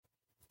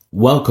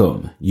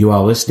Welcome. You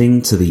are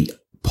listening to the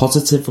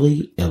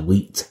Positively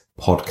Elite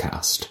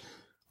Podcast,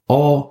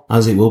 or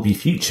as it will be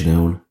future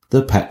known,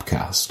 the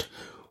PEPCast.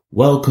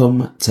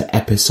 Welcome to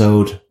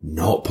episode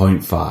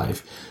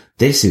 0.5.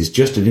 This is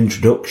just an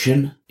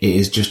introduction. It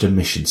is just a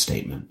mission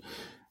statement.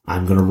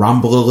 I'm going to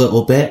ramble a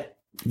little bit.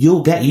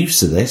 You'll get used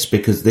to this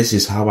because this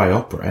is how I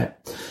operate.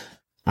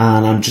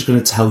 And I'm just going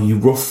to tell you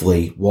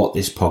roughly what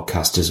this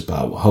podcast is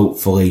about.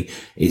 Hopefully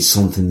it's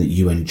something that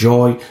you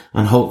enjoy,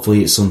 and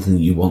hopefully it's something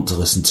that you want to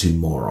listen to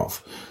more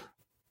of.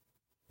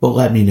 But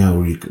let me know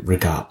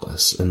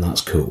regardless, and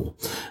that's cool.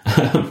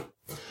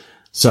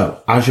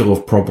 So, as you'll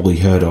have probably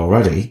heard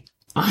already,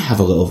 I have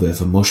a little bit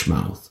of a mush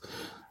mouth.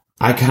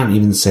 I can't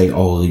even say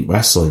All Elite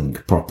Wrestling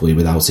properly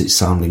without it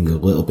sounding a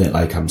little bit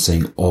like I'm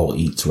saying All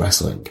Elite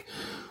Wrestling.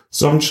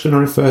 So I'm just going to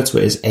refer to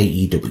it as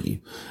AEW,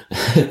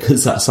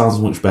 because that sounds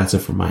much better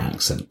from my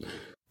accent.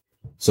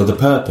 So the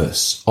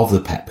purpose of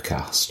the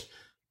PEPCast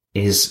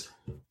is,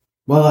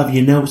 well, have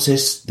you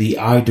noticed the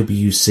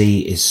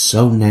IWC is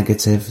so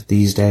negative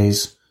these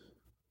days?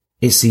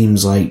 It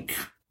seems like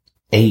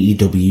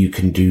AEW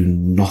can do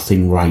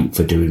nothing right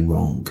for doing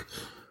wrong.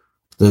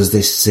 There's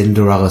this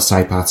Cinderella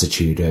type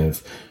attitude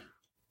of,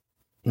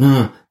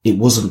 it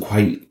wasn't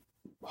quite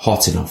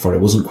hot enough, or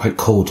it wasn't quite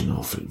cold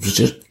enough.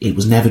 It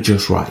was never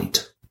just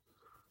right.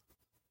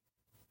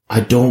 I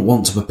don't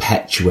want to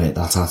perpetuate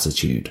that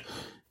attitude.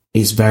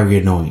 It's very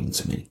annoying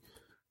to me.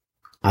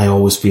 I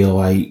always feel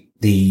like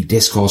the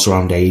discourse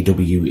around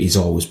AEW is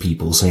always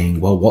people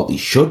saying, well, what they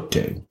should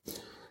do.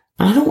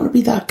 And I don't want to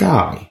be that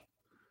guy.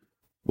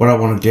 What I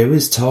want to do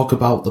is talk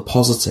about the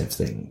positive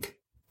thing.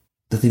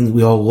 The thing that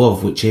we all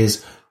love, which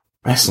is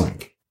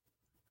wrestling.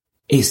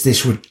 It's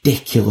this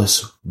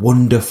ridiculous,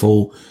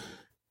 wonderful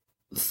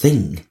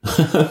thing.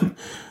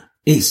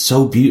 It's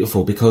so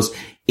beautiful because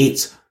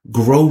it's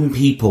grown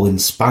people in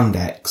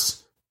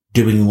spandex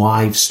doing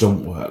live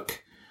stunt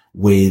work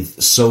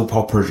with soap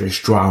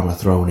opera-ish drama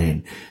thrown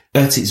in.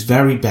 At its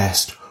very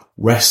best,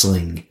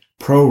 wrestling,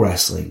 pro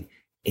wrestling,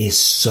 is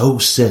so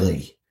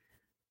silly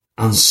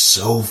and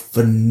so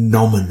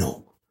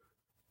phenomenal.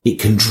 It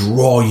can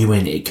draw you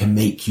in. It can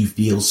make you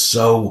feel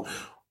so,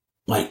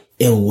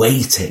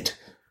 elated.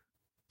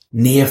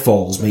 Near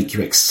falls make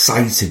you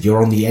excited.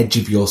 You're on the edge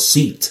of your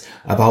seat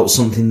about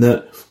something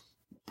that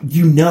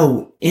you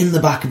know in the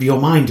back of your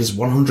mind is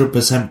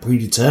 100%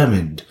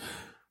 predetermined,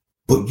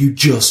 but you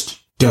just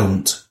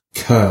don't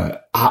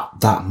care at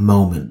that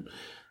moment.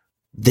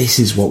 This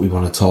is what we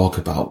want to talk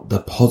about,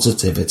 the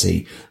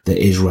positivity that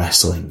is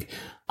wrestling.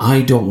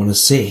 I don't want to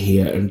sit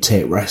here and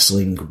take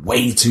wrestling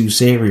way too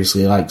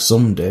seriously like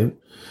some do.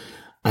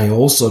 I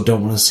also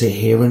don't want to sit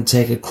here and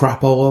take a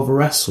crap all over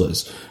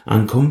wrestlers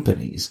and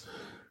companies.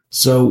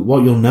 So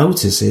what you'll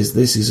notice is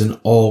this is an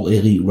All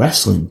Elite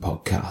Wrestling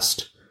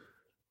podcast.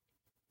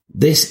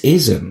 This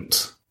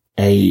isn't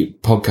a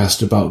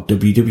podcast about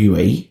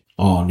WWE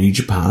or New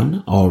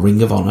Japan or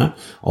Ring of Honor,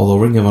 although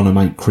Ring of Honor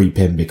might creep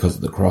in because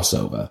of the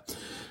crossover.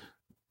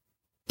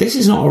 This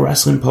is not a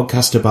wrestling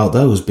podcast about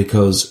those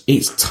because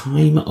it's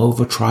time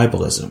over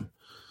tribalism.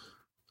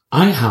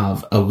 I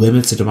have a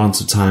limited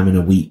amount of time in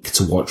a week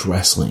to watch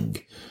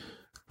wrestling,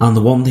 and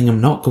the one thing I'm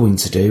not going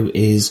to do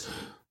is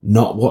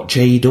not watch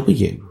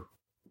AEW.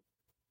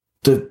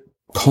 The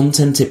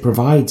content it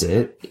provides,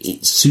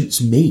 it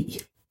suits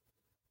me.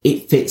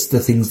 It fits the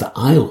things that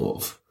I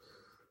love.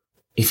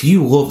 If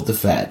you love the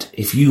Fed,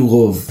 if you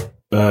love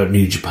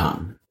New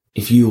Japan,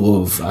 if you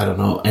love,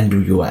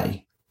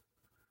 NWA,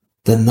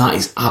 then that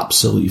is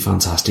absolutely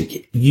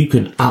fantastic. You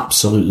can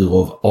absolutely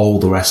love all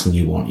the wrestling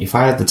you want. If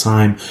I had the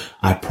time,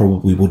 I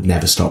probably would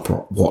never stop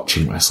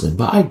watching wrestling,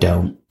 but I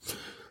don't.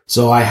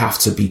 So I have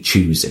to be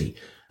choosy.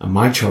 And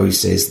my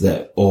choice is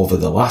that over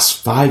the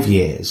last 5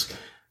 years,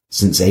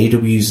 since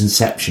AEW's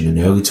inception in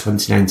early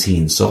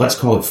 2019, so let's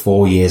call it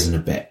 4 years and a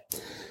bit.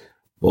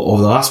 But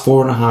over the last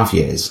 4.5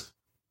 years,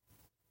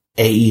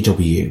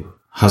 AEW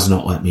has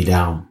not let me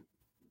down.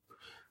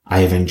 I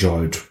have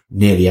enjoyed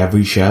nearly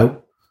every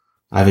show.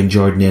 I've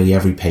enjoyed nearly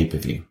every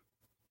pay-per-view.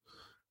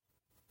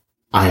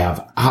 I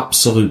have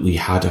absolutely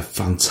had a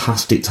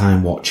fantastic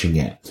time watching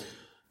it.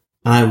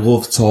 And I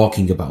love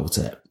talking about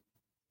it.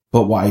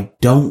 But what I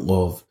don't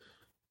love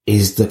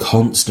is the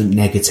constant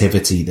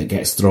negativity that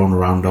gets thrown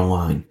around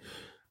online.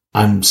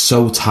 I'm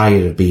so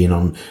tired of being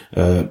on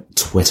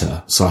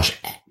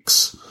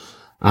Twitter/X.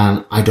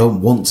 And I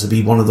don't want to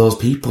be one of those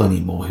people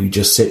anymore who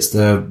just sits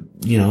there,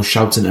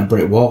 shouting at a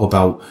brick wall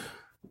about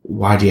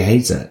why do you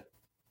hate it?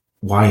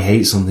 Why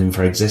hate something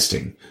for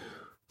existing?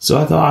 So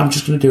I thought I'm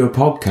just going to do a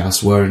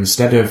podcast where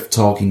instead of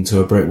talking to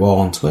a brick wall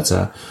on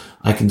Twitter,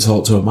 I can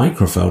talk to a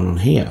microphone on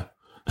here.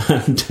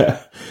 And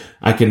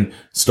I can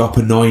stop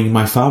annoying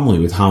my family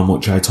with how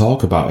much I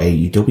talk about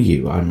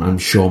AEW. I'm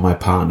sure my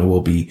partner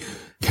will be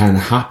kind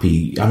of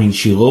happy. I mean,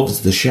 she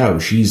loves the show.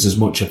 She's as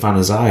much a fan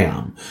as I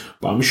am.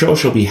 But I'm sure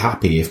she'll be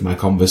happy if my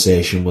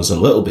conversation was a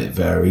little bit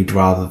varied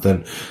rather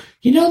than,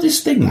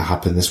 this thing that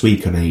happened this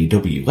week on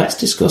AEW. Let's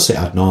discuss it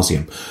ad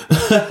nauseum.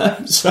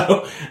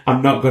 So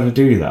I'm not going to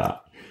do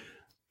that.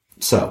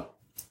 So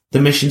The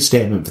mission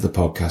statement for the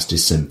podcast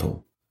is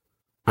simple.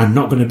 I'm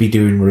not going to be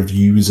doing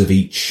reviews of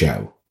each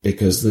show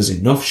because there's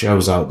enough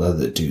shows out there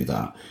that do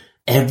that.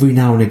 Every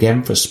now and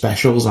again for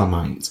specials I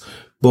might,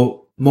 but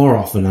more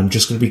often I'm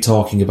just going to be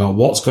talking about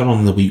what's gone on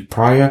in the week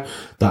prior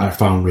that I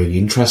found really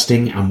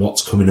interesting and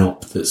what's coming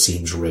up that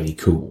seems really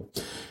cool.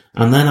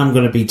 And then I'm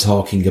going to be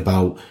talking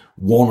about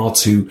one or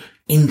two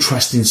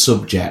interesting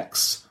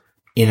subjects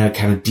in a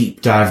kind of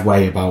deep dive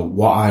way about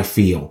what I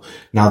feel.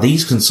 Now,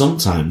 these can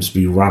sometimes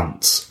be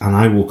rants, and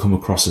I will come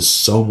across as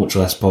so much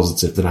less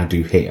positive than I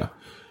do here.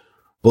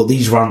 But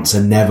these rants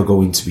are never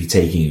going to be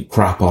taking a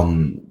crap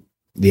on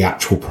the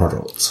actual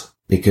product,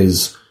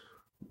 because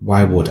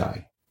why would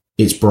I?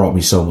 It's brought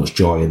me so much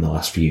joy in the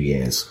last few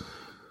years.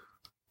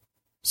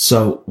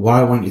 So what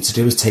I want you to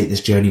do is take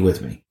this journey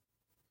with me.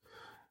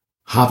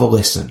 Have a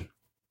listen.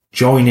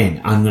 Join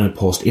in. I'm going to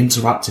post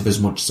interactive as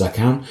much as I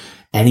can.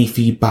 Any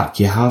feedback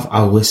you have,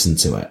 I'll listen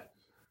to it.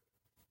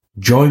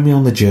 Join me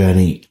on the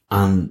journey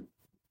and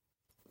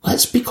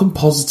let's become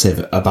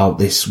positive about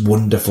this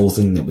wonderful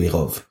thing that we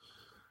love.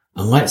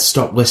 And let's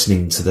stop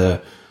listening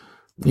to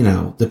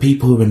the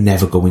people who are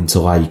never going to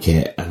like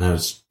it and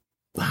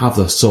have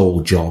the sole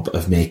job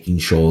of making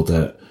sure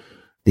that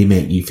they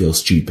make you feel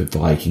stupid for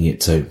liking it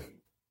too.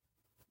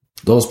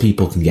 Those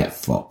people can get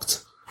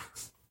fucked.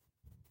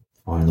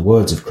 Or in the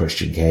words of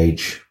Christian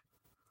Cage,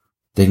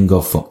 they can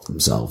go fuck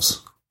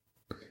themselves.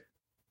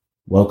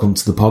 Welcome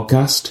to the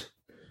podcast.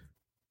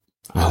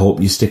 I hope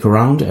you stick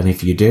around, and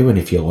if you do, and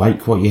if you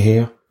like what you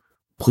hear,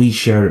 please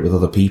share it with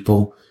other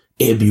people.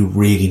 It'd be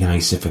really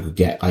nice if I could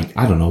get,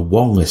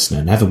 one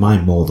listener, never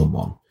mind more than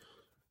one.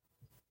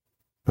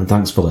 And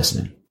thanks for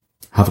listening.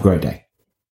 Have a great day.